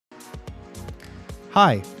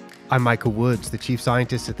Hi, I'm Michael Woods, the Chief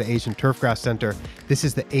Scientist at the Asian Turfgrass Center. This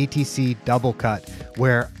is the ATC Double Cut,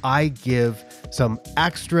 where I give some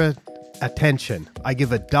extra attention. I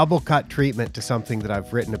give a double cut treatment to something that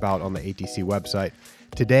I've written about on the ATC website.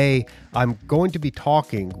 Today, I'm going to be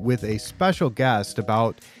talking with a special guest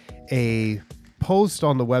about a post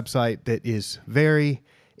on the website that is very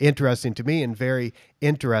interesting to me and very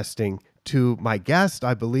interesting to my guest.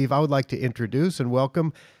 I believe I would like to introduce and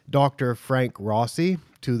welcome Dr. Frank Rossi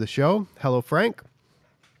to the show. Hello, Frank.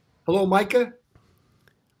 Hello, Micah.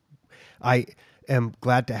 I am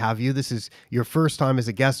glad to have you. This is your first time as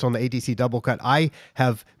a guest on the ATC Double Cut. I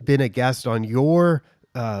have been a guest on your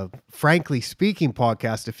Frankly Speaking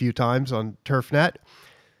podcast a few times on TurfNet.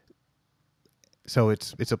 So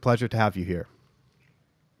it's a pleasure to have you here.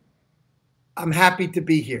 I'm happy to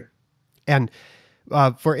be here. And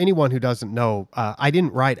for anyone who doesn't know, I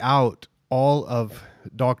didn't write out all of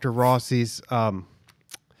Dr. Rossi's, what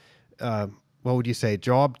would you say,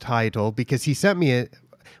 job title, because he sent me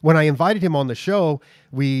when I invited him on the show,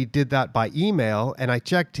 we did that by email, and I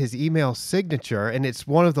checked his email signature, and it's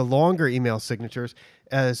one of the longer email signatures.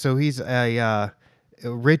 So he's a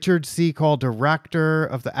Richard C. Call Director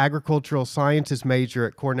of the Agricultural Sciences major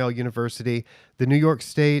at Cornell University, the New York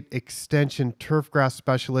State Extension Turfgrass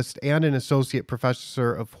Specialist, and an Associate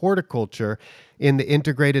Professor of Horticulture in the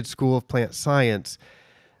Integrated School of Plant Science,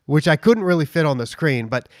 which I couldn't really fit on the screen,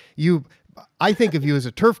 but I think of you as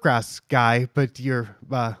a turfgrass guy, but you're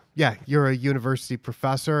a university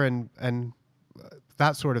professor and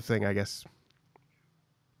that sort of thing, I guess.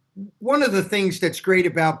 One of the things that's great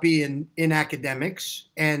about being in academics,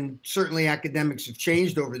 and certainly academics have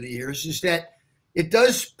changed over the years, is that it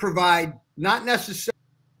does provide not necessarily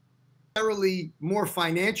more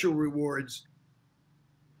financial rewards,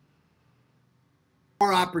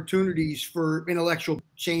 more opportunities for intellectual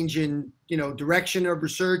change in, direction of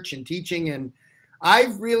research and teaching. And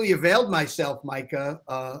I've really availed myself, Micah,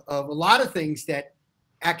 of a lot of things that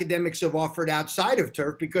academics have offered outside of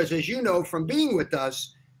turf, because as you know from being with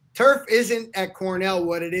us, turf isn't at Cornell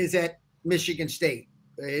what it is at Michigan State,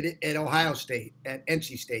 at Ohio State, at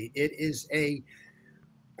NC State. It is a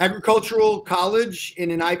agricultural college in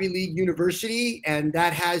an Ivy League university, and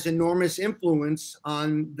that has enormous influence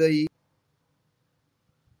on the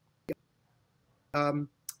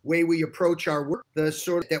way we approach our work, the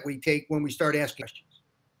sort that we take when we start asking questions.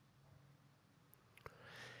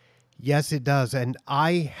 Yes, it does. And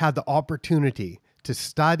I had the opportunity to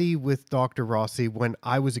study with Dr. Rossi when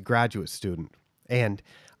I was a graduate student. And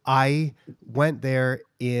I went there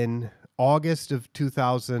in August of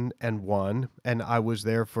 2001, and I was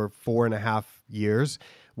there for 4.5 years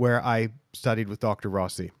where I studied with Dr.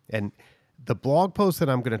 Rossi. And the blog post that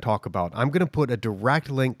I'm going to talk about, I'm going to put a direct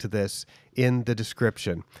link to this in the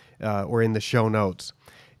description or in the show notes.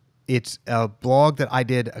 It's a blog that I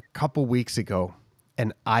did a couple weeks ago,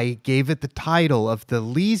 and I gave it the title of the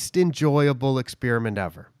least enjoyable experiment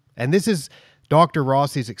ever. And this is Dr.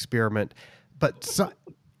 Rossi's experiment, but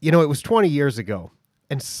it was 20 years ago.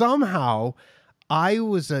 And somehow I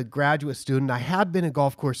was a graduate student. I had been a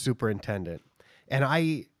golf course superintendent, and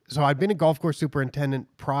So I'd been a golf course superintendent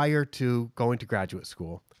prior to going to graduate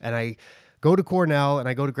school. And I go to Cornell and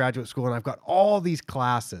I go to graduate school, and I've got all these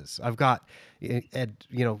classes. I've got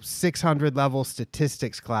 600 level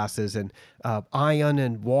statistics classes and ion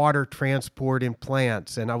and water transport in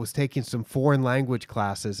plants. And I was taking some foreign language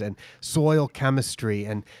classes and soil chemistry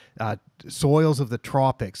and soils of the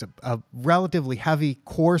tropics, a relatively heavy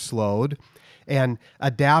course load, and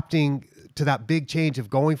adapting to that big change of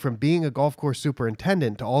going from being a golf course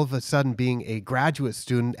superintendent to all of a sudden being a graduate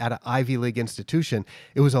student at an Ivy League institution.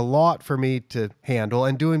 It was a lot for me to handle,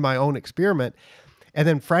 and doing my own experiment. And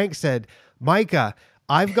then Frank said, Micah,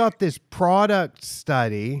 I've got this product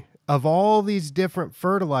study of all these different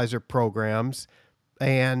fertilizer programs,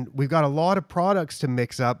 and we've got a lot of products to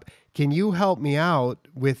mix up. Can you help me out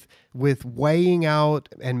with weighing out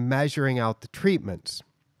and measuring out the treatments?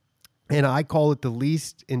 And I call it the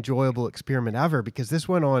least enjoyable experiment ever, because this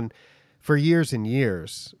went on for years and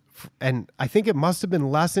years. And I think it must have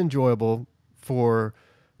been less enjoyable for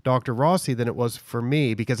Dr. Rossi than it was for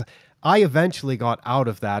me, because I eventually got out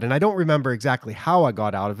of that. And I don't remember exactly how I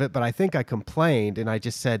got out of it, but I think I complained and I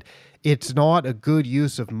just said, it's not a good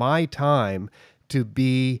use of my time to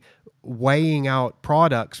be weighing out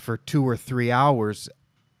products for 2 or 3 hours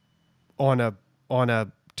on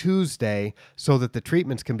a Tuesday so that the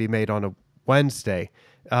treatments can be made on a Wednesday,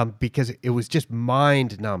 because it was just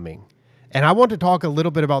mind numbing. And I want to talk a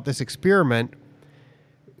little bit about this experiment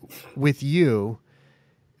with you,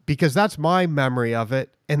 because that's my memory of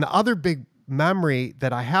it. And the other big memory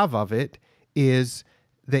that I have of it is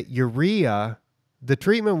that urea, the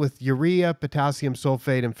treatment with urea, potassium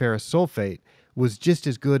sulfate, and ferrous sulfate was just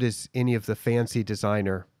as good as any of the fancy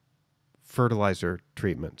designer fertilizer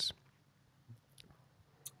treatments.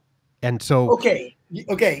 And so, Okay.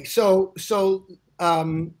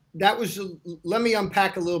 That was, let me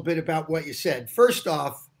unpack a little bit about what you said. First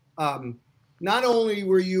off, not only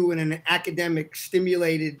were you in an academic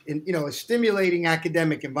a stimulating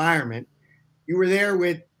academic environment, you were there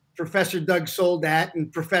with Professor Doug Soldat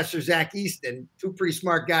and Professor Zach Easton, two pretty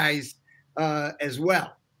smart guys as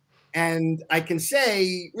well. And I can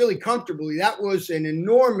say really comfortably that was an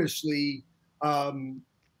enormously,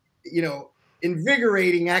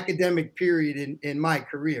 invigorating academic period in my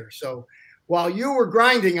career. So while you were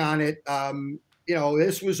grinding on it,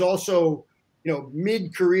 this was also,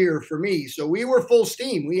 mid-career for me. So we were full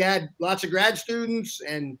steam. We had lots of grad students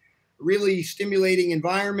and really stimulating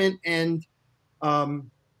environment. And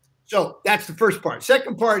so that's the first part.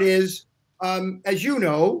 Second part is, as you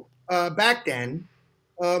know, back then,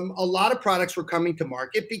 a lot of products were coming to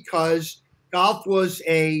market because golf was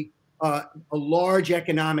a large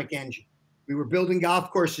economic engine. We were building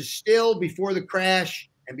golf courses still before the crash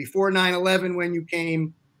and before 9/11 when you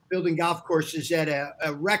came, building golf courses at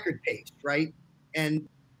a record pace, right? And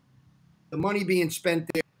the money being spent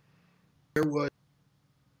there was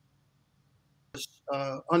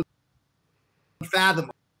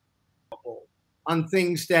unfathomable on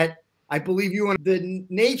things that I believe you and the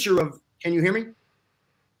nature of, can you hear me?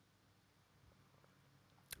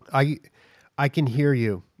 I can hear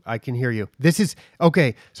you. I can hear you. This is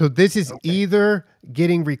okay. So this is either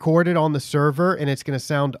getting recorded on the server and it's going to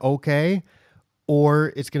sound okay,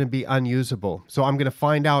 or it's going to be unusable. So I'm going to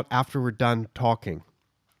find out after we're done talking.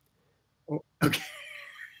 Okay.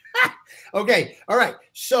 Okay. All right.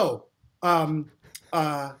 So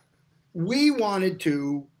we wanted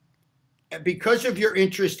to, because of your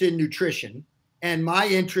interest in nutrition and my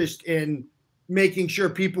interest in making sure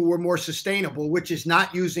people were more sustainable, which is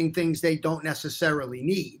not using things they don't necessarily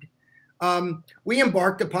need. We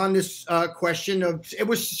embarked upon this question of, it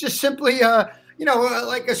was just simply,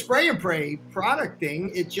 like a spray and pray product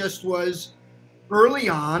thing. It just was early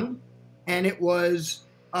on, and it was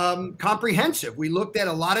comprehensive. We looked at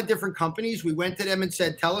a lot of different companies. We went to them and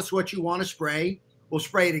said, tell us what you want to spray. We'll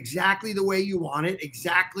spray it exactly the way you want it,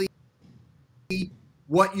 exactly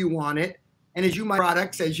what you want it. And as you might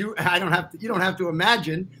products, you don't have to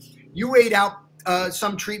imagine, you weighed out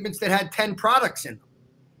some treatments that had 10 products in them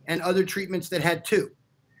and other treatments that had 2.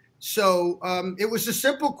 So it was a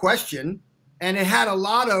simple question, and it had a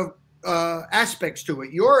lot of aspects to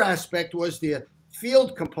it. Your aspect was the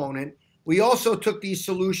field component. We also took these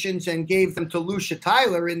solutions and gave them to Lucia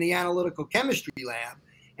Tyler in the analytical chemistry lab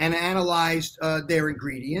and analyzed their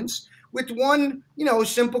ingredients with one,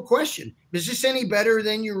 simple question. Is this any better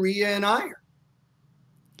than urea and iron?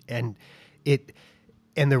 And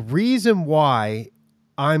the reason why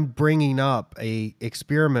I'm bringing up a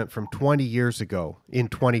experiment from 20 years ago in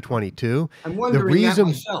 2022. I'm wondering that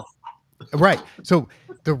myself. Right. So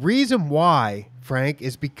the reason why, Frank,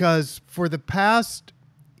 is because for the past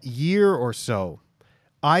year or so,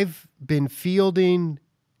 I've been fielding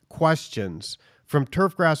questions from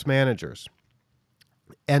turfgrass managers.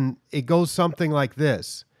 And it goes something like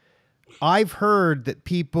this. I've heard that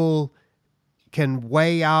people can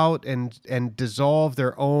weigh out and dissolve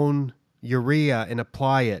their own urea and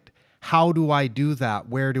apply it. How do I do that?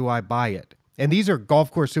 Where do I buy it? And these are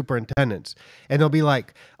golf course superintendents. And they'll be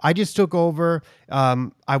like, I just took over.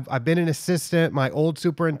 I've been an assistant. My old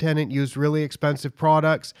superintendent used really expensive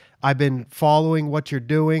products. I've been following what you're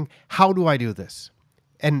doing. How do I do this?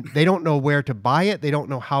 And they don't know where to buy it. They don't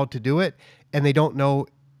know how to do it. And they don't know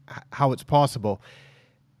how it's possible.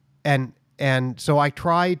 And so I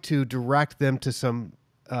try to direct them to some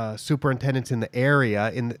superintendents in the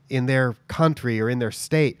area, in their country or in their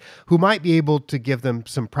state, who might be able to give them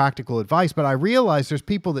some practical advice. But I realize there's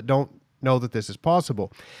people that don't know that this is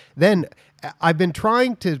possible. Then I've been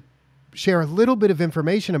trying to share a little bit of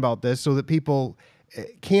information about this so that people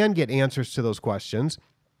can get answers to those questions.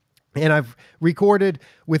 And I've recorded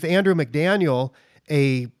with Andrew McDaniel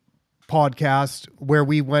a podcast where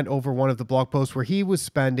we went over one of the blog posts where he was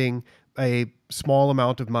spending a small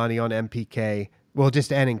amount of money on NPK, well,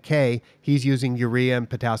 just N and K. He's using urea and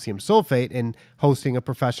potassium sulfate and hosting a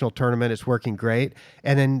professional tournament. It's working great.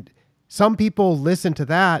 And then some people listen to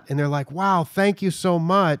that and they're like, wow, thank you so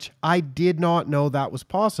much. I did not know that was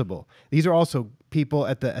possible. These are also people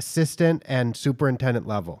at the assistant and superintendent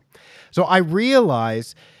level. So I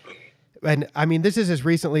realize, and I mean, this is as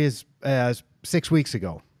recently as 6 weeks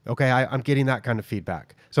ago, Okay, I'm getting that kind of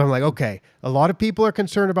feedback. So I'm like, okay, a lot of people are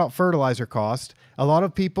concerned about fertilizer cost. A lot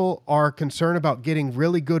of people are concerned about getting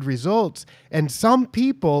really good results. And some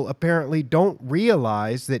people apparently don't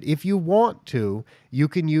realize that if you want to, you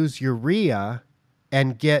can use urea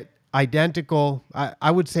and get identical.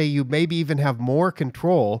 I would say you maybe even have more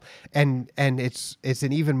control, and it's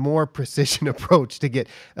an even more precision approach to get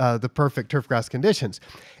the perfect turfgrass conditions.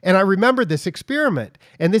 And I remember this experiment,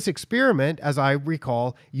 and this experiment, as I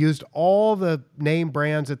recall, used all the name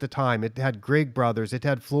brands at the time. It had Grigg Brothers, it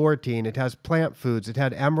had Florentine, it has Plant Foods, it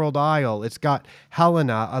had Emerald Isle, it's got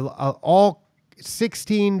Helena, all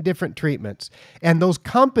 16 different treatments. And those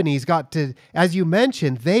companies got to, as you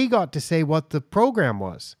mentioned, they got to say what the program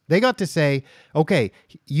was. They got to say, okay,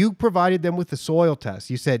 you provided them with the soil test.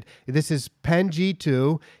 You said, this is Pen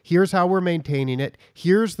G2. Here's how we're maintaining it.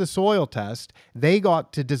 Here's the soil test. They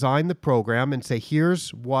got to design the program and say,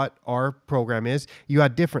 here's what our program is. You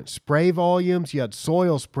had different spray volumes. You had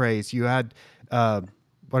soil sprays. You had, what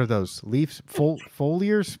are those? Leaf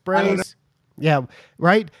foliar sprays? Yeah,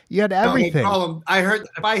 right? You had everything. I heard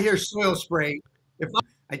if I hear soil spray,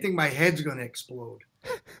 I think my head's going to explode.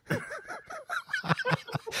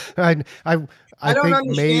 I don't think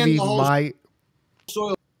understand maybe the whole my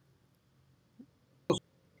soil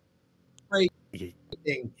spray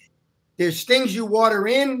thing. There's things you water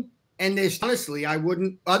in, and there's honestly, I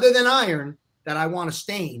wouldn't, other than iron, that I want to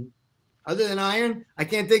stain. Other than iron, I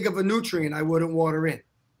can't think of a nutrient I wouldn't water in.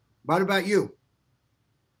 What about you?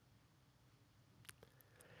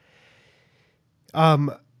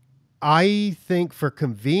 I think for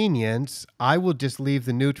convenience, I will just leave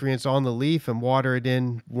the nutrients on the leaf and water it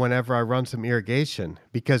in whenever I run some irrigation,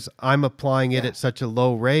 because I'm applying it at such a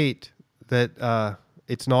low rate that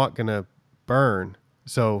it's not going to burn.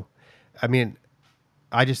 So, I mean,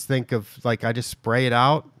 I just think of like, I just spray it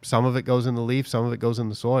out. Some of it goes in the leaf, some of it goes in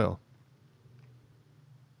the soil.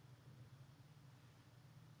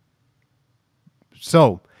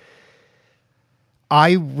 So,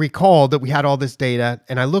 I recall that we had all this data,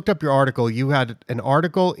 and I looked up your article. You had an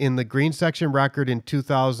article in the Green Section Record in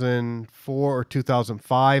 2004 or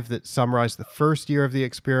 2005 that summarized the first year of the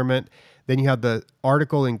experiment. Then you had the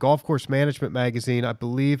article in Golf Course Management Magazine, I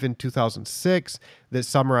believe in 2006, that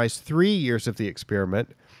summarized 3 years of the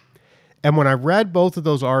experiment. And when I read both of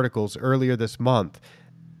those articles earlier this month,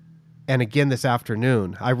 and again this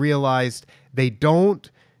afternoon, I realized they don't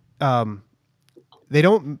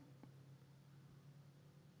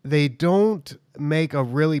make a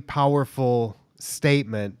really powerful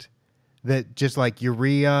statement that just like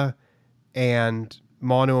urea and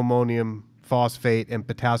monoammonium phosphate and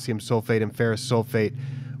potassium sulfate and ferrous sulfate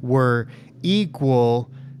were equal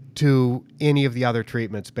to any of the other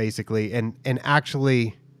treatments, basically, and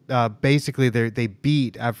actually basically they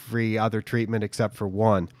beat every other treatment except for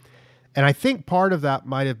one. And I think part of that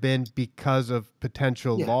might have been because of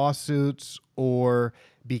potential lawsuits, or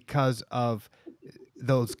because of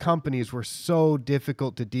those companies were so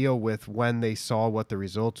difficult to deal with when they saw what the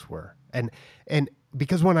results were. And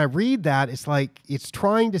because when I read that, it's like, it's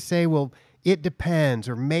trying to say, well, it depends,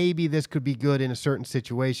 or maybe this could be good in a certain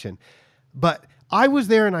situation. But I was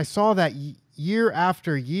there and I saw that year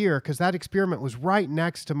after year, because that experiment was right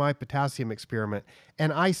next to my potassium experiment.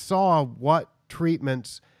 And I saw what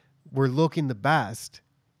treatments were looking the best.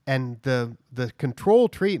 And the control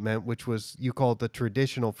treatment, which was, you call it the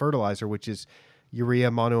traditional fertilizer, which is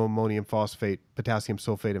urea, monoammonium phosphate, potassium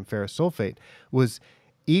sulfate, and ferrous sulfate, was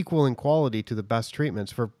equal in quality to the best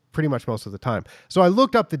treatments for pretty much most of the time. So I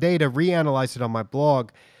looked up the data, reanalyzed it on my blog,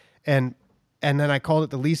 and then I called it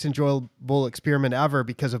the least enjoyable experiment ever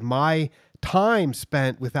because of my time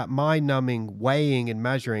spent with that mind-numbing weighing and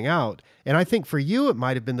measuring out. And I think for you, it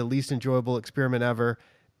might have been the least enjoyable experiment ever,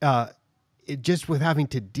 just with having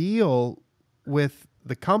to deal with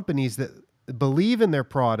the companies that believe in their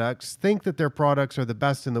products, think that their products are the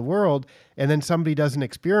best in the world, and then somebody does an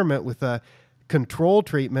experiment with a control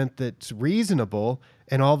treatment that's reasonable,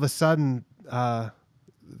 and all of a sudden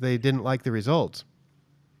they didn't like the results.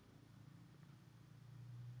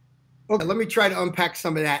 Okay, let me try to unpack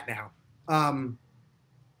some of that now.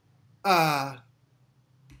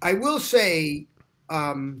 I will say,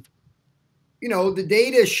 the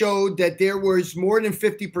data showed that there was more than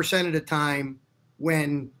 50% of the time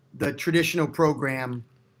when the traditional program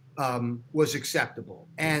was acceptable.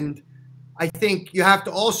 And I think you have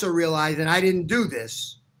to also realize, and I didn't do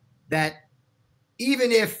this, that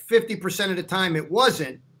even if 50% of the time it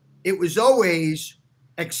wasn't, it was always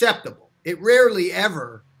acceptable. It rarely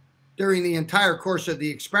ever, during the entire course of the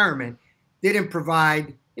experiment, didn't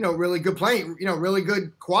provide, really good really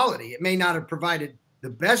good quality. It may not have provided the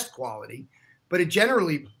best quality, but it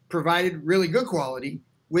generally provided really good quality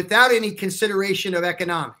without any consideration of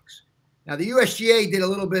economics. Now, the USGA did a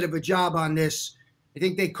little bit of a job on this. I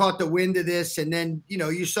think they caught the wind of this. And then,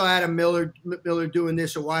 you saw Adam Miller doing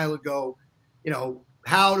this a while ago,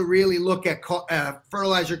 how to really look at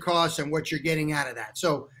fertilizer costs and what you're getting out of that.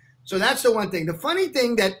 So that's the one thing. The funny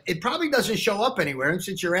thing that it probably doesn't show up anywhere, and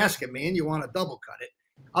since you're asking me and you want to double cut it,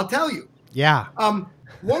 I'll tell you. Yeah.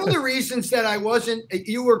 One of the reasons that I wasn't,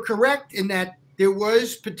 you were correct in that there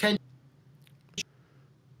was potential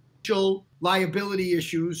liability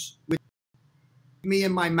issues with me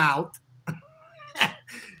and my mouth.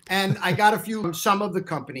 And I got a few from some of the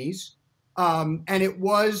companies. And it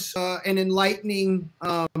was an enlightening,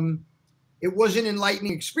 it was an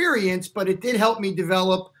enlightening experience, but it did help me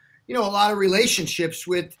develop, a lot of relationships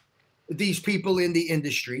with these people in the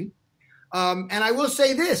industry. And I will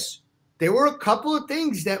say this, there were a couple of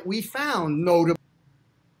things that we found notable.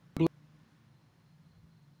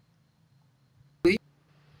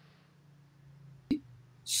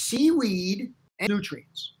 Seaweed and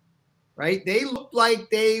nutrients, right? They looked like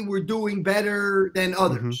they were doing better than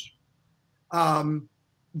others. Mm-hmm.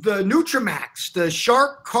 The Nutramax, the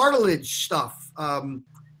shark cartilage stuff,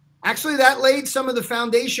 actually that laid some of the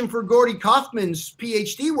foundation for Gordy Kaufman's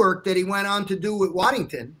PhD work that he went on to do with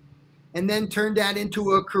Waddington, and then turned that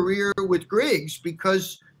into a career with Griggs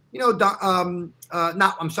because, not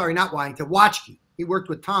Waddington, Watchke. He worked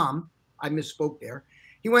with Tom. I misspoke there.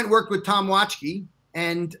 He went and worked with Tom Watchke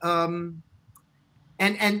and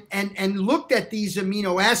looked at these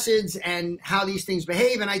amino acids and how these things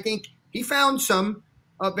behave. And I think he found some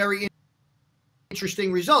very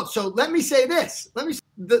interesting results. So let me say this.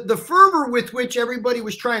 The fervor with which everybody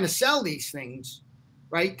was trying to sell these things,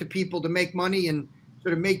 right, to people to make money and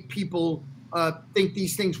sort of make people think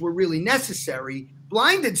these things were really necessary,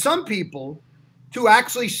 blinded some people to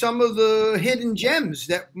actually some of the hidden gems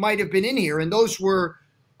that might have been in here. And those were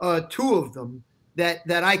two of them that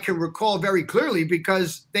I can recall very clearly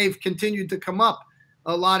because they've continued to come up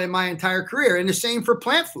a lot in my entire career. And the same for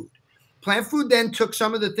plant food. Plant food then took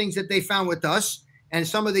some of the things that they found with us and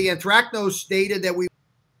some of the anthracnose data that we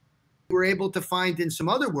were able to find in some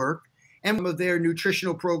other work and some of their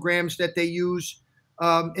nutritional programs that they use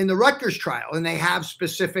in the Rutgers trial. And they have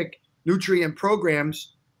specific nutrient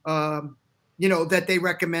programs, that they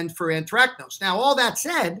recommend for anthracnose. Now, all that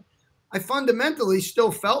said, I fundamentally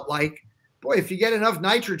still felt like, boy, if you get enough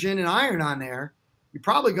nitrogen and iron on there, you're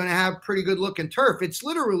probably going to have pretty good looking turf. It's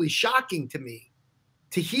literally shocking to me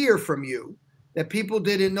to hear from you that people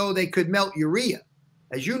didn't know they could melt urea.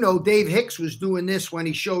 As you know, Dave Hicks was doing this when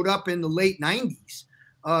he showed up in the late 90s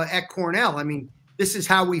at Cornell. I mean, this is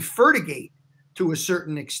how we fertigate to a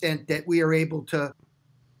certain extent, that we are able to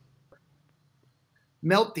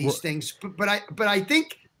melt these things. But I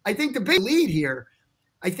think the big lead here,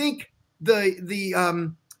 I think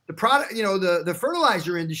the product, the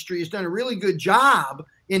fertilizer industry has done a really good job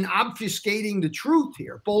in obfuscating the truth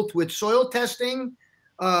here, both with soil testing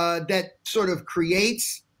that sort of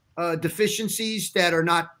creates deficiencies that are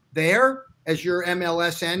not there, as your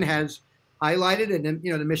MLSN has highlighted, and then,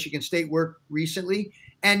 the Michigan State work recently,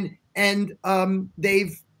 and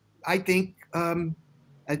they've, I think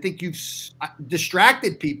you've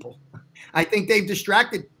distracted people. I think they've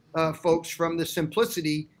distracted folks from the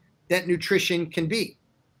simplicity that nutrition can be.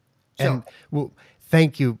 And well,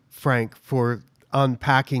 thank you, Frank, for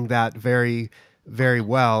unpacking that very, very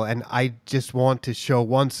well. And I just want to show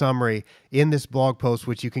one summary in this blog post,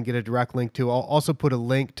 which you can get a direct link to. I'll also put a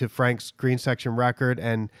link to Frank's Green Section Record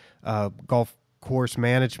and Golf Course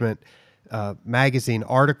Management magazine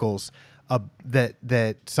articles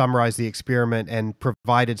that summarize the experiment and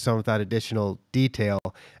provided some of that additional detail.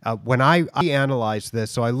 When I analyzed this,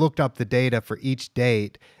 so I looked up the data for each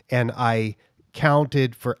date and I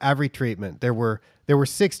counted for every treatment. There were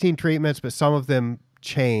 16 treatments, but some of them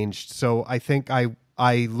changed. So I think I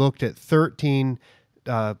looked at 13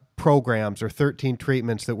 programs or 13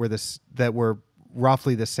 treatments that were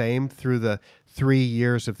roughly the same through the 3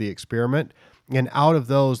 years of the experiment. And out of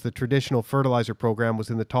those, the traditional fertilizer program was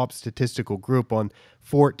in the top statistical group on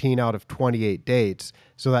 14 out of 28 dates.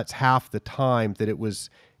 So that's half the time that it was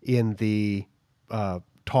in the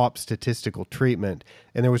top statistical treatment.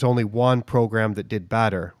 And there was only one program that did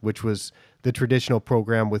better, which was the traditional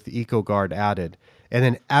program with EcoGuard added. And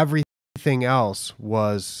then everything else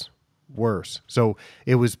was worse. So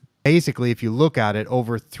it was basically, if you look at it,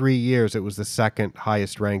 over 3 years, it was the second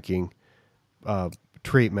highest ranking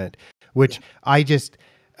treatment, which I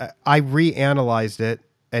reanalyzed it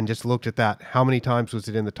and just looked at that. How many times was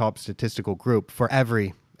it in the top statistical group for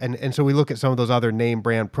every and so we look at some of those other name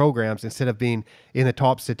brand programs. Instead of being in the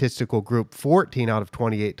top statistical group 14 out of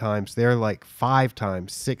 28 times, they're like 5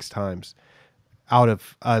 times, 6 times out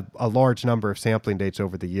of a large number of sampling dates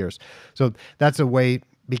over the years. So that's a way,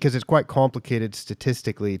 because it's quite complicated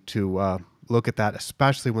statistically to look at that,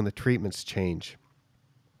 especially when the treatments change,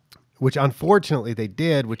 which unfortunately they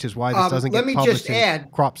did, which is why this doesn't let get me published just in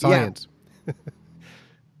add, crop science.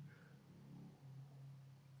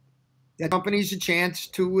 That companies a chance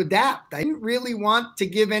to adapt. I didn't really want to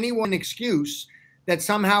give anyone an excuse that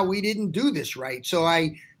somehow we didn't do this right. So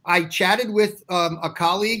I chatted with a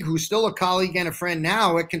colleague who's still a colleague and a friend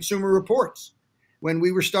now at Consumer Reports when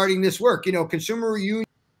we were starting this work. You know, Consumer Union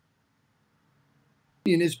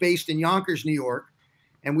is based in Yonkers, New York,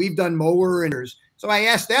 and we've done mower and so I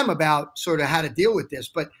asked them about sort of how to deal with this.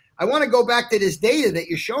 But I want to go back to this data that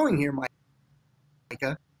you're showing here,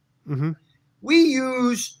 Micah. Mm-hmm. We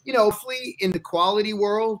use, you know, flea in the quality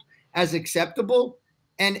world as acceptable.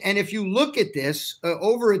 And if you look at this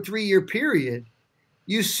over a 3-year period,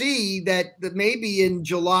 you see that maybe in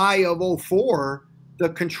July of 2004, the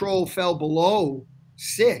control fell below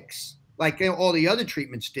 6, like all the other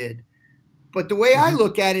treatments did. But the way I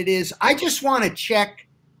look at it is I just want to check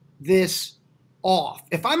this off.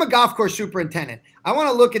 If I'm a golf course superintendent, I want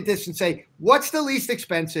to look at this and say, what's the least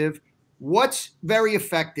expensive? What's very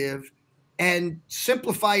effective? And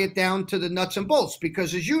simplify it down to the nuts and bolts.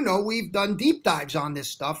 Because as you know, we've done deep dives on this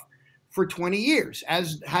stuff for 20 years,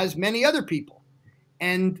 as has many other people.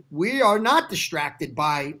 And we are not distracted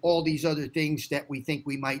by all these other things that we think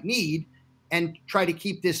we might need, and try to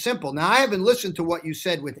keep this simple. Now, I haven't listened to what you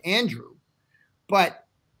said with Andrew, but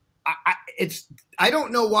I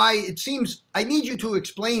don't know why it seems, I need you to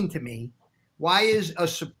explain to me, why is a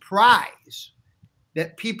surprise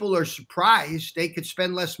that people are surprised they could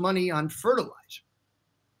spend less money on fertilizer?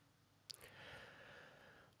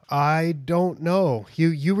 I don't know.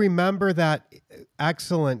 You remember that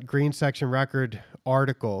excellent Green Section Record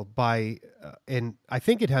article by, and I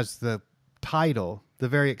think it has the title, the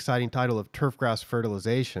very exciting title of Turfgrass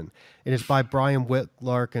Fertilization. And it's by Brian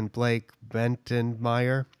Whitlark and Blake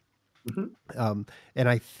Bentenmeyer. Mm-hmm. And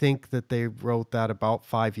I think that they wrote that about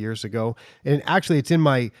 5 years ago. And actually, it's in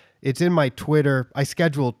my Twitter. I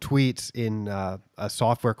schedule tweets in a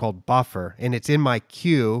software called Buffer, and it's in my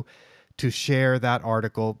queue to share that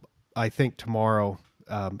article, I think tomorrow,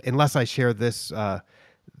 unless I share this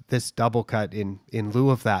this double cut in lieu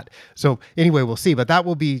of that. So anyway, we'll see. But that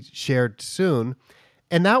will be shared soon.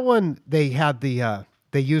 And that one, they had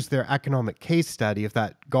they used their economic case study of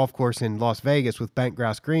that golf course in Las Vegas with bent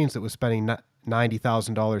grass greens that was spending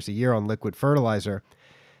 $90,000 a year on liquid fertilizer,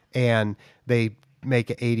 and they make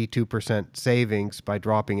an 82% savings by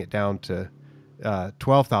dropping it down to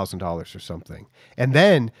 $12,000 or something. And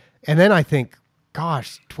then I think,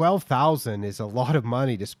 gosh, $12,000 is a lot of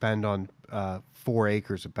money to spend on 4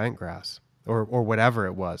 acres of bent grass or whatever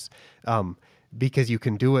it was. Because you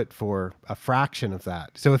can do it for a fraction of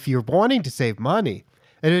that. So if you're wanting to save money,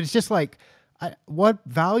 and it's just like, what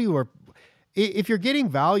value, or if you're getting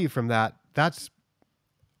value from that,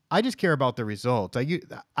 I just care about the results.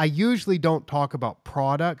 I usually don't talk about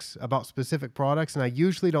products, about specific products, and I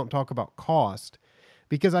usually don't talk about cost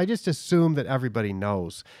because I just assume that everybody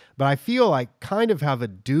knows. But I feel I kind of have a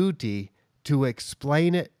duty to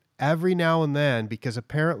explain it every now and then because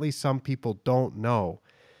apparently some people don't know.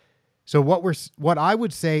 So what I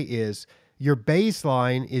would say is your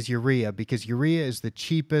baseline is urea, because urea is the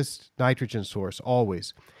cheapest nitrogen source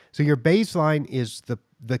always. So your baseline is the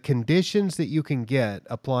conditions that you can get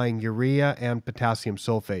applying urea and potassium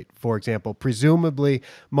sulfate. For example, presumably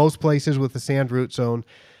most places with the sand root zone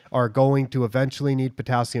are going to eventually need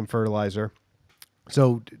potassium fertilizer.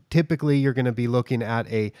 So typically you're going to be looking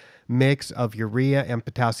at a mix of urea and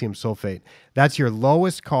potassium sulfate. That's your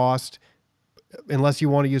lowest cost, unless you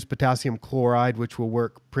want to use potassium chloride, which will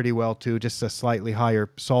work pretty well too, just a slightly higher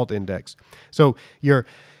salt index.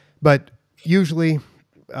 But usually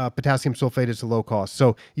potassium sulfate is a low cost.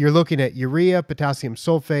 So you're looking at urea, potassium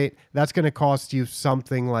sulfate. That's going to cost you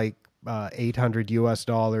something like $800 US,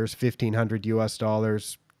 $1,500 US,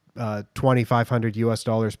 $2,500 US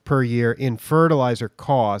per year in fertilizer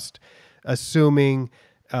cost, assuming,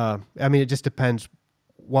 it just depends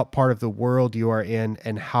what part of the world you are in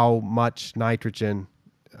and how much nitrogen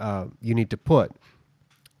you need to put.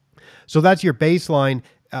 So that's your baseline.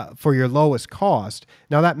 for your lowest cost.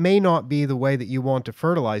 Now, that may not be the way that you want to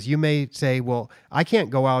fertilize. You may say, well, I can't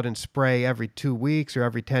go out and spray every 2 weeks or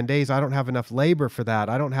every 10 days. I don't have enough labor for that.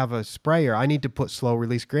 I don't have a sprayer. I need to put slow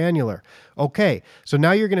release granular. Okay, so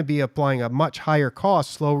now you're going to be applying a much higher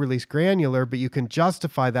cost slow release granular, but you can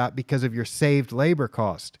justify that because of your saved labor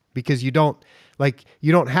cost, because you don't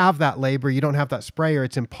have that labor, you don't have that sprayer.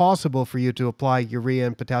 It's impossible for you to apply urea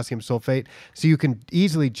and potassium sulfate, so you can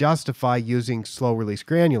easily justify using slow release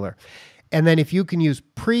granular. And then if you can use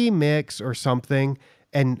pre-mix or something,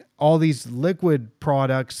 and all these liquid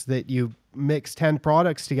products that you mix 10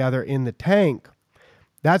 products together in the tank,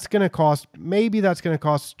 that's going to cost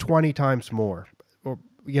 20 times more, or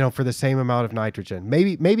for the same amount of nitrogen.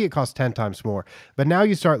 Maybe it costs 10 times more. But now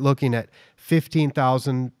you start looking at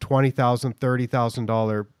 $15,000, $20,000,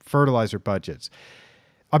 $30,000 fertilizer budgets.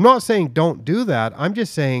 I'm not saying don't do that. I'm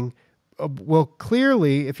just saying, well,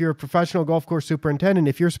 clearly, if you're a professional golf course superintendent,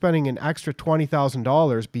 if you're spending an extra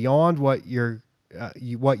 $20,000 beyond what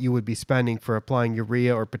you would be spending for applying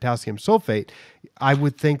urea or potassium sulfate, I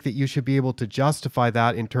would think that you should be able to justify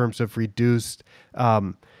that in terms of reduced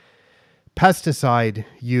pesticide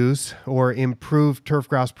use or improved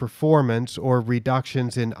turfgrass performance or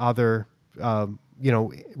reductions in other,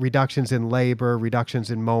 reductions in labor,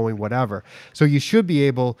 reductions in mowing, whatever. So you should be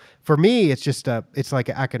able, for me, it's like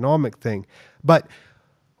an economic thing. But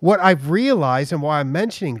what I've realized, and why I'm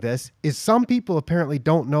mentioning this, is some people apparently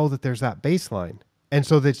don't know that there's that baseline. And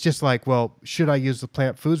so it's just like, well, should I use the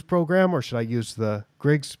plant foods program, or should I use the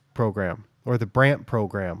Griggs program or the Brandt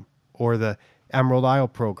program or the Emerald Isle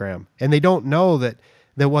program? And they don't know that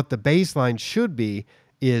what the baseline should be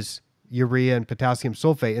is urea and potassium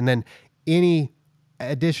sulfate. And then any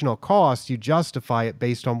additional costs, you justify it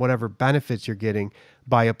based on whatever benefits you're getting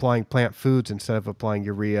by applying plant foods instead of applying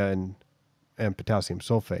urea and potassium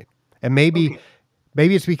sulfate. And maybe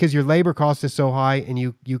it's because your labor cost is so high and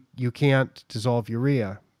you can't dissolve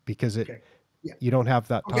urea because you don't have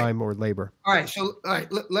that time or labor. All right. So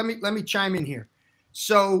let me chime in here.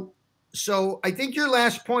 So I think your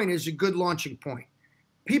last point is a good launching point.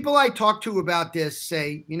 People I talk to about this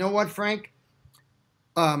say, you know what, Frank?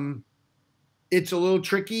 It's a little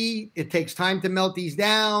tricky. It takes time to melt these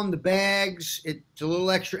down, the bags. It's a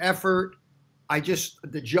little extra effort.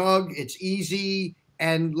 The jug, it's easy.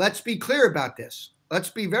 And let's be clear about this. Let's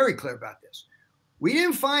be very clear about this. We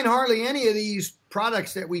didn't find hardly any of these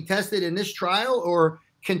products that we tested in this trial or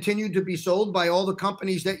continued to be sold by all the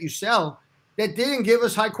companies that you sell that didn't give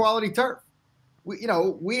us high quality turf.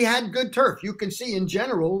 We had good turf. You can see in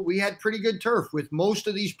general, we had pretty good turf with most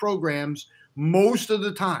of these programs most of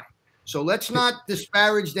the time. So let's not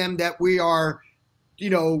disparage them that we are,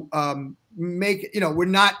 we're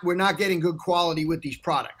not getting good quality with these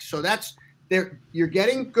products. So you're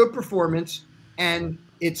getting good performance, and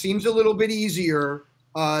it seems a little bit easier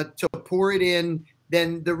to pour it in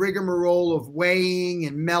than the rigmarole of weighing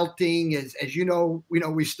and melting, as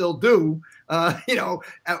we still do,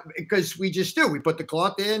 because we just do. We put the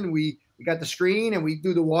cloth in, we got the screen, and we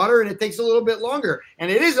do the water, and it takes a little bit longer. And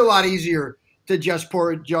it is a lot easier to just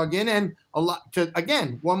pour a jug in, and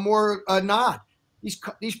one more nod.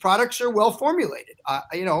 These products are well formulated.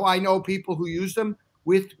 I know people who use them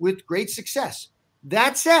with great success.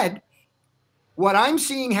 That said, what I'm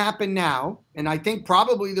seeing happen now, and I think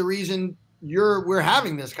probably the reason we're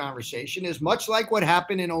having this conversation is much like what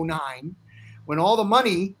happened in 2009, when all the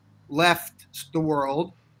money left the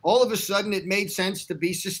world. All of a sudden, it made sense to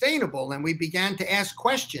be sustainable, and we began to ask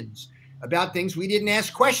questions about things we didn't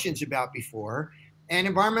ask questions about before, and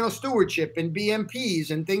environmental stewardship and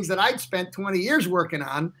BMPs and things that I'd spent 20 years working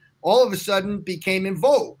on all of a sudden became in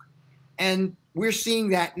vogue. And we're seeing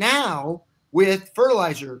that now with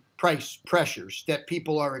fertilizer price pressures that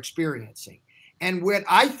people are experiencing. And what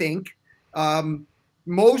I think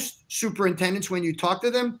most superintendents, when you talk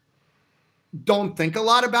to them, don't think a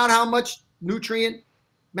lot about how much nutrient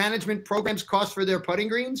management programs cost for their putting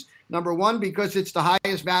greens. Number one, because it's the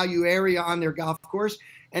highest value area on their golf course.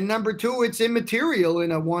 And number two, it's immaterial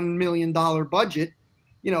in a $1 million budget,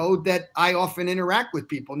 that I often interact with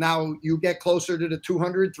people. Now you get closer to the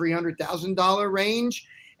 $200,000, $300,000 range,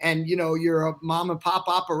 and you're a mom and pop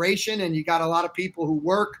operation and you got a lot of people who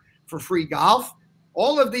work for free golf.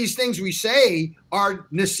 All of these things we say are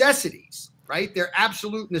necessities, right? They're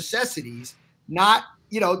absolute necessities,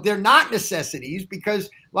 they're not necessities, because a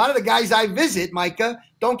lot of the guys I visit, Micah,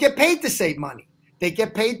 don't get paid to save money. They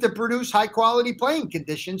get paid to produce high quality playing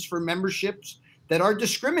conditions for memberships that are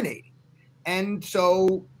discriminating. And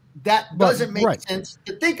so that doesn't make sense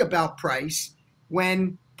to think about price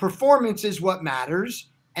when performance is what matters.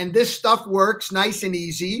 And this stuff works nice and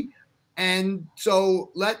easy. And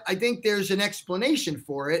so I think there's an explanation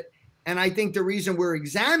for it. And I think the reason we're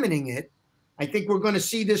examining it, I think we're going to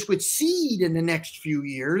see this with seed in the next few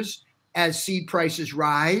years as seed prices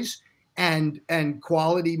rise and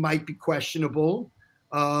quality might be questionable,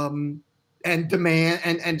 and demand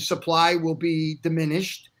and supply will be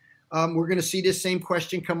diminished. We're going to see this same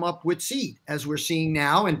question come up with seed as we're seeing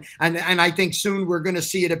now. And I think soon we're going to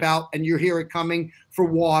see it about, and you hear it coming for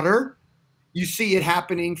water. You see it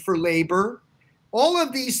happening for labor. All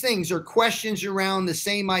of these things are questions around the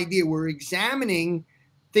same idea. We're examining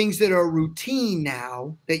things that are routine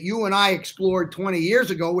now that you and I explored 20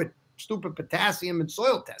 years ago with stupid potassium and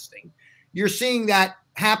soil testing. You're seeing that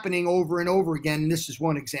happening over and over again. And this is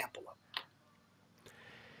one example of it.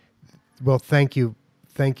 Well, thank you.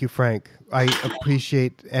 Thank you, Frank. I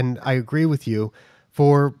appreciate, and I agree with you.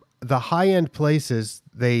 For the high-end places,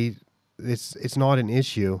 it's not an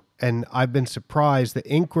issue. And I've been surprised the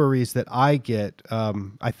inquiries that I get.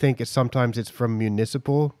 I think sometimes it's from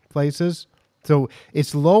municipal places. So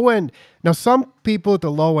it's low end. Now, some people at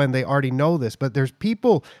the low end, they already know this, but there's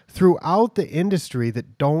people throughout the industry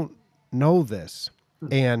that don't know this.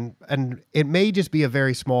 And it may just be a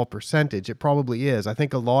very small percentage. It probably is. I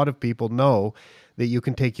think a lot of people know that you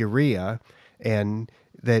can take urea and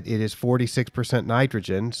that it is 46%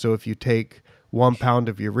 nitrogen. So if you take 1 pound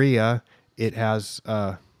of urea, it has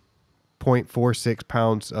 0.46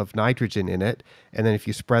 pounds of nitrogen in it. And then if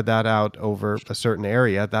you spread that out over a certain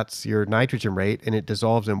area, that's your nitrogen rate, and it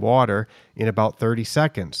dissolves in water in about 30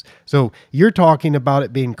 seconds. So you're talking about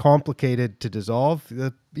it being complicated to dissolve.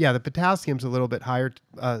 The potassium's a little bit higher,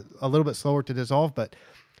 a little bit slower to dissolve, but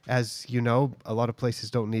as you know, a lot of places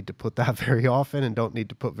don't need to put that very often and don't need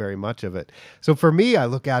to put very much of it. So for me, I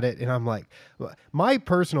look at it and I'm like, my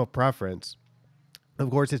personal preference, of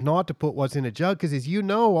course, is not to put what's in a jug, because as you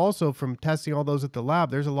know, also from testing all those at the lab,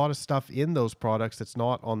 there's a lot of stuff in those products that's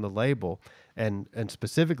not on the label, and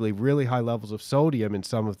specifically really high levels of sodium in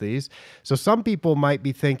some of these. So some people might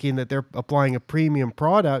be thinking that they're applying a premium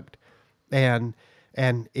product, and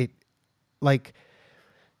it, like,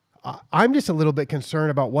 I'm just a little bit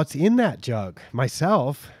concerned about what's in that jug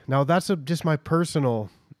myself. Now that's just my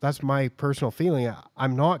personal feeling.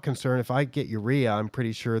 I'm not concerned. If I get urea, I'm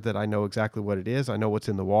pretty sure that I know exactly what it is. I know what's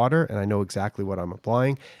in the water, and I know exactly what I'm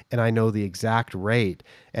applying, and I know the exact rate.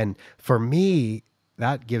 And for me,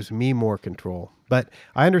 that gives me more control. But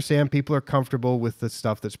I understand people are comfortable with the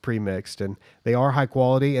stuff that's pre-mixed, and they are high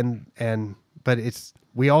quality, but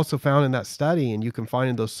we also found in that study, and you can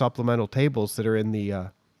find in those supplemental tables that are in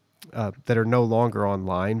the that are no longer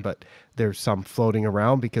online, but there's some floating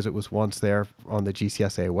around because it was once there on the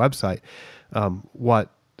GCSA website,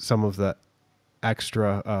 what some of the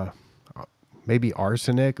extra, maybe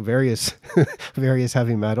arsenic, various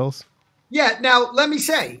heavy metals. Yeah. Now, let me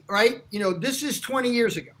say, right, this is 20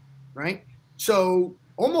 years ago, right? So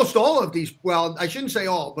almost all of these, well, I shouldn't say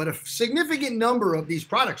all, but a significant number of these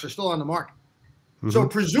products are still on the market. Mm-hmm. So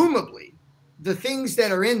presumably the things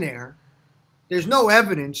that are in there's no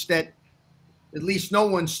evidence that, at least no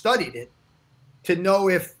one studied it to know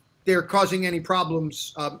if they're causing any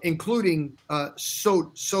problems, including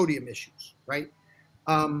sodium issues, right?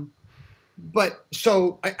 But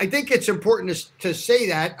so I think it's important to say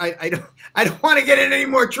that. I don't want to get in any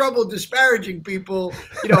more trouble disparaging people,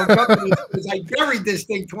 companies, because I buried this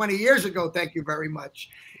thing 20 years ago. Thank you very much.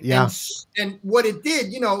 Yeah. And what it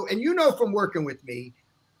did, and from working with me,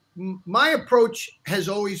 my approach has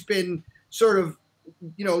always been sort of,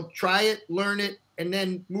 try it, learn it, and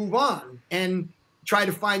then move on and try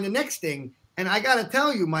to find the next thing. And I got to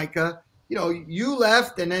tell you, Micah, you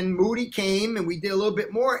left and then Moody came and we did a little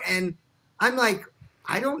bit more. And I'm like,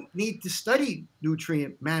 I don't need to study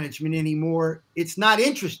nutrient management anymore. It's not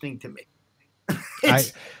interesting to me.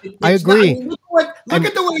 I agree. Look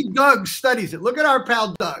at the way Doug studies it. Look at our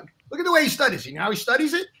pal Doug. Look at the way he studies it. You know how he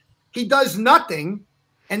studies it? He does nothing,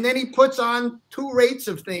 and then he puts on 2 rates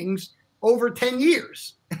of things over 10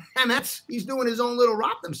 years. And he's doing his own little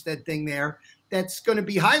Rothamsted thing there. That's going to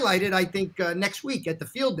be highlighted, I think, next week at the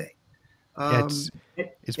field day. It's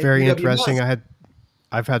very interesting.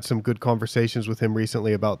 I've had some good conversations with him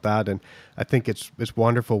recently about that, and I think it's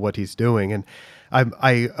wonderful what he's doing. And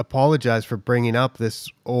I apologize for bringing up this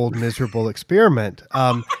old miserable experiment.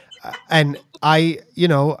 And I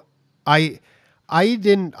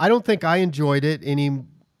don't think I enjoyed it any.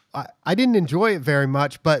 I didn't enjoy it very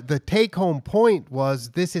much, but the take-home point was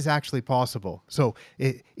this is actually possible. So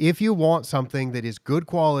if you want something that is good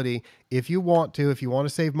quality, if you want to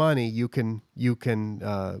save money, you can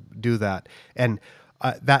do that. And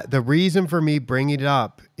that the reason for me bringing it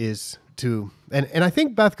up is and I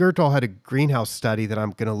think Beth Gertol had a greenhouse study that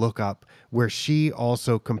I'm going to look up where she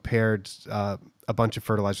also compared a bunch of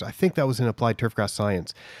fertilizers. I think that was in applied turfgrass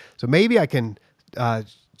science. So maybe I can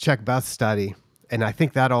check Beth's study. And I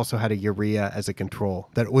think that also had a urea as a control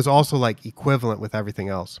that was also like equivalent with everything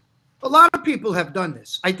else. A lot of people have done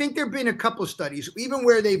this. I think there've been a couple of studies, even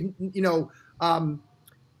where they've,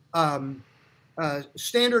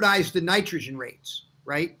 standardized the nitrogen rates,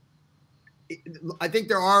 right? I think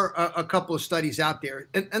there are a couple of studies out there.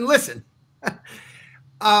 And listen,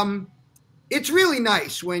 it's really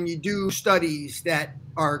nice when you do studies that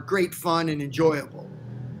are great fun and enjoyable.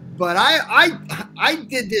 But I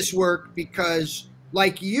did this work because,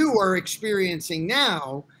 like you are experiencing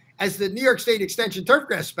now, as the New York State Extension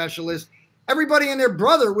turfgrass specialist, everybody and their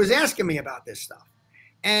brother was asking me about this stuff.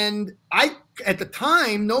 And at the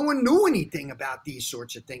time, no one knew anything about these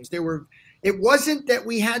sorts of things. It wasn't that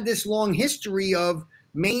we had this long history of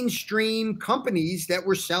mainstream companies that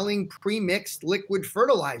were selling pre-mixed liquid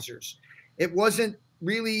fertilizers. It wasn't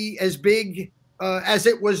really as big as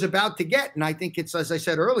it was about to get. And I think it's, as I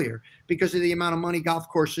said earlier, because of the amount of money golf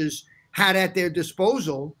courses had at their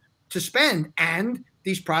disposal to spend. And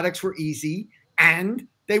these products were easy and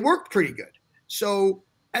they worked pretty good. So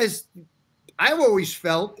as I've always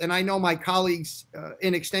felt, and I know my colleagues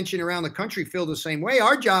in extension around the country feel the same way,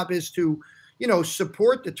 our job is to,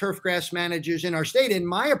 support the turfgrass managers in our state. And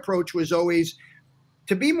my approach was always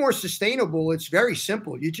to be more sustainable. It's very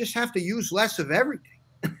simple. You just have to use less of everything.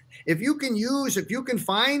 If you can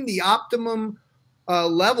find the optimum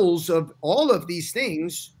levels of all of these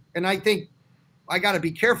things, and I think I got to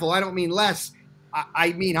be careful. I don't mean less.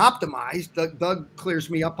 I mean optimized. Doug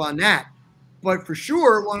clears me up on that. But for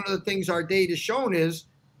sure, one of the things our data has shown is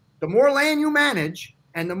the more land you manage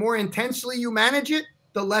and the more intensely you manage it,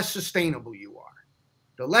 the less sustainable you are.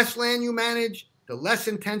 The less land you manage, the less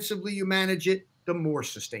intensively you manage it, the more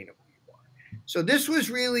sustainable you are. So this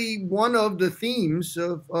was really one of the themes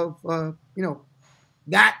of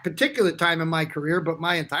that particular time in my career, but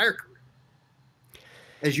my entire career,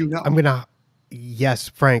 as you know. Yes,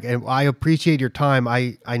 Frank, and I appreciate your time.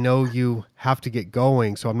 I know you have to get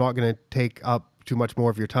going, so I'm not going to take up too much more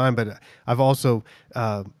of your time, but I've also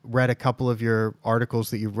read a couple of your articles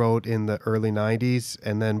that you wrote in the early 90s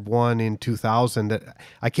and then one in 2000 that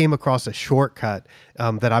I came across a shortcut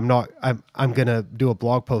that I'm going to do a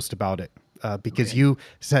blog post about it because you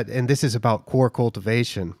said, and this is about core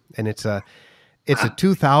cultivation, and it's a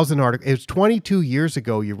 2000 article. It was 22 years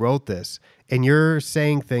ago you wrote this, and you're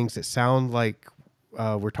saying things that sound like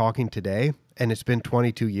we're talking today, and it's been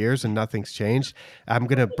 22 years and nothing's changed. I'm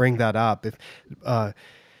going to bring that up. I'm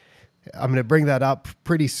going to bring that up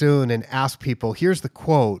pretty soon and ask people, here's the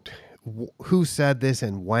quote, who said this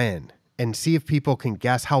and when, and see if people can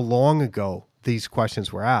guess how long ago these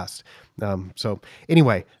questions were asked. So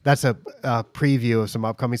anyway, that's a preview of some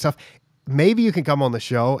upcoming stuff. Maybe you can come on the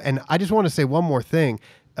show. And I just want to say one more thing.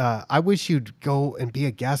 I wish you'd go and be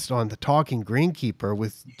a guest on the Talking Greenkeeper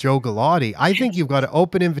with Joe Galati. I think you've got an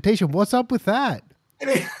open invitation. What's up with that?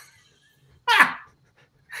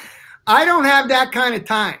 I don't have that kind of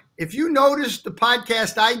time. If you notice the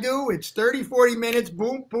podcast I do, it's 30, 40 minutes,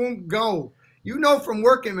 boom, boom, go. You know from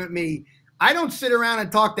working with me, I don't sit around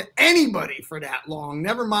and talk to anybody for that long.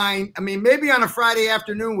 Never mind. I mean, maybe on a Friday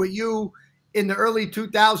afternoon with you in the early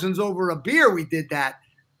 2000s over a beer, we did that.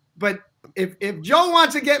 But if Joe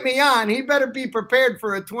wants to get me on, he better be prepared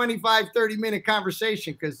for a 25, 30-minute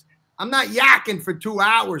conversation because I'm not yakking for 2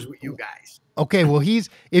 hours with you guys. Okay, well,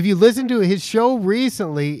 if you listen to his show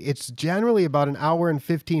recently, it's generally about an hour and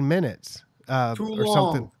 15 minutes.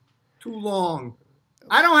 Too long.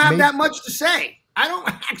 I don't have that much to say. I don't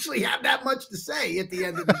actually have that much to say at the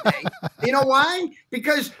end of the day. You know why?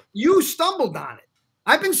 Because you stumbled on it.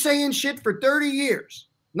 I've been saying shit for 30 years.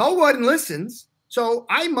 No one listens. So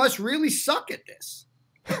I must really suck at this.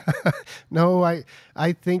 No, I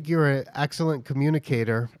think you're an excellent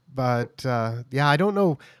communicator, but I don't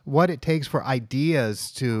know what it takes for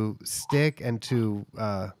ideas to stick and to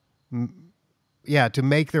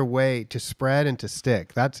make their way, to spread and to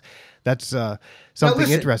stick. That's something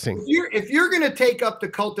listen, interesting. If you're going to take up the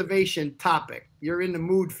cultivation topic, you're in the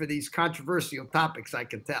mood for these controversial topics, I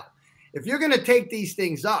can tell. If you're going to take these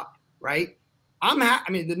things up, right?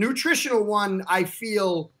 The nutritional one, I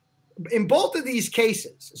feel in both of these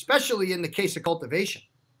cases, especially in the case of cultivation,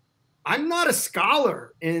 I'm not a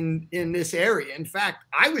scholar in this area. In fact,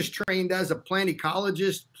 I was trained as a plant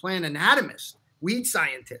ecologist, plant anatomist, weed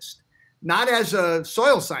scientist, not as a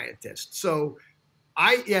soil scientist. So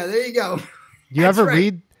there you go. You ever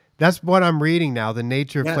read? That's what I'm reading now, The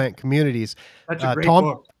Nature of Plant Communities. That's a great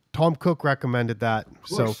book. Tom Cook recommended that.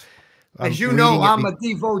 So As I'm you know, reading it. I'm a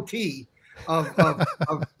devotee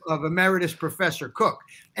of Emeritus Professor Cook.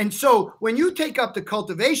 And so when you take up the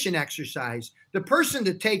cultivation exercise, the person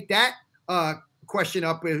to take that question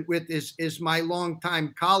up with is my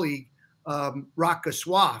longtime colleague, Raka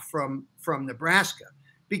Swah from Nebraska,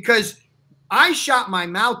 because I shot my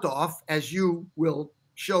mouth off, as you will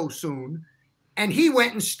show soon, and he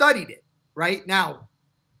went and studied it. Right now,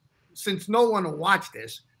 since no one will watch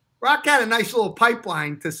this, Rock had a nice little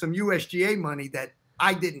pipeline to some USGA money that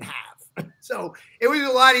I didn't have. So it was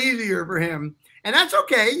a lot easier for him. And that's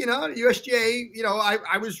okay. You know, USGA, you know,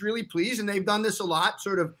 I was really pleased, and they've done this a lot,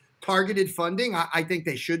 sort of targeted funding. I think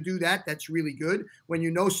they should do that. That's really good. When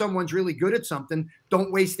you know someone's really good at something,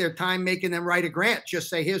 don't waste their time making them write a grant. Just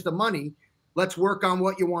say, here's the money. Let's work on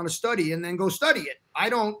what you want to study, and then go study it. I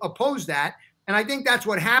don't oppose that. And I think that's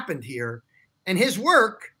what happened here. And his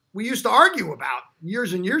work, we used to argue about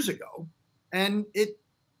years and years ago. And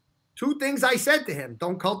two things I said to him: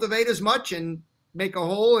 don't cultivate as much and make a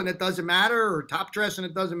hole and it doesn't matter, or top dress and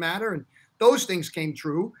it doesn't matter. And those things came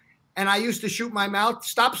true. And I used to shoot my mouth: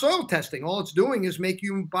 stop soil testing. All it's doing is make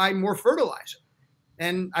you buy more fertilizer.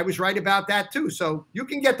 And I was right about that too. So you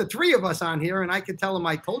can get the three of us on here, and I can tell him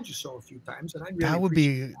I told you so a few times. And I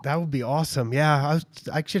really that would be awesome. Yeah,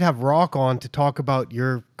 I should have Rock on to talk about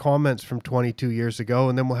your comments from 22 years ago,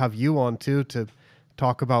 and then we'll have you on too to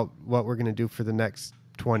talk about what we're going to do for the next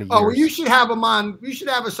 20 years. Oh, well, you should have him on. You should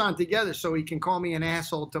have us on together so he can call me an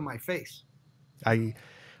asshole to my face. I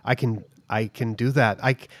can do that.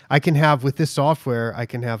 I can have, with this software, I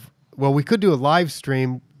can have, well, we could do a live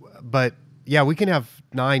stream, but yeah, we can have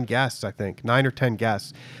 9 guests, I think, 9 or 10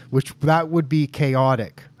 guests, which that would be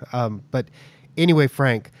chaotic. But anyway,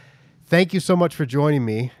 Frank, thank you so much for joining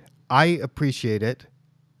me. I appreciate it.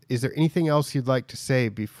 Is there anything else you'd like to say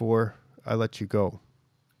before I let you go?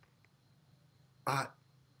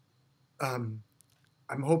 I'm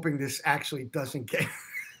hoping this actually doesn't get,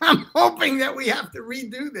 I'm hoping that we have to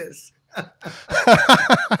redo this.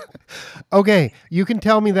 Okay, you can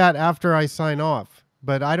tell me that after I sign off,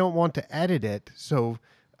 but I don't want to edit it. So,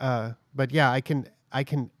 but yeah, I can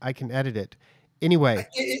edit it. Anyway,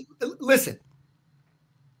 listen,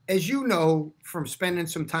 as you know from spending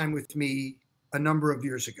some time with me a number of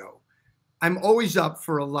years ago, I'm always up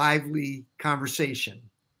for a lively conversation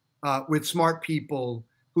with smart people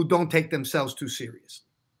who don't take themselves too seriously.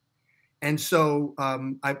 And so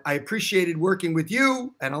I appreciated working with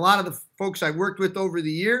you and a lot of the folks I've worked with over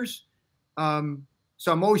the years.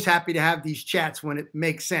 So I'm always happy to have these chats when it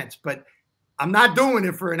makes sense, but I'm not doing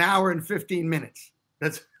it for an hour and 15 minutes.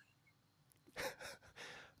 That's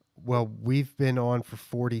well, we've been on for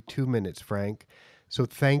 42 minutes, Frank. So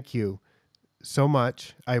thank you so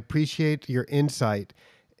much. I appreciate your insight.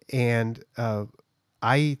 And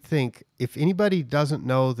I think if anybody doesn't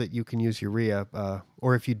know that you can use urea,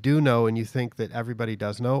 or if you do know and you think that everybody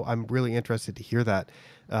does know, I'm really interested to hear that.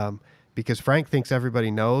 Because Frank thinks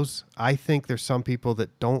everybody knows. I think there's some people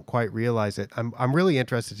that don't quite realize it. I'm really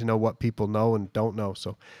interested to know what people know and don't know.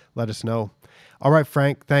 So let us know. All right,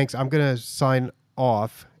 Frank, thanks. I'm going to sign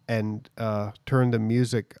off and turn the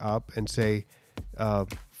music up and say, I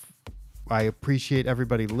appreciate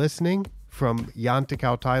everybody listening. From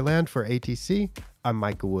Yantakau, Thailand for ATC, I'm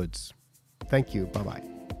Micah Woods. Thank you.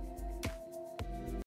 Bye-bye.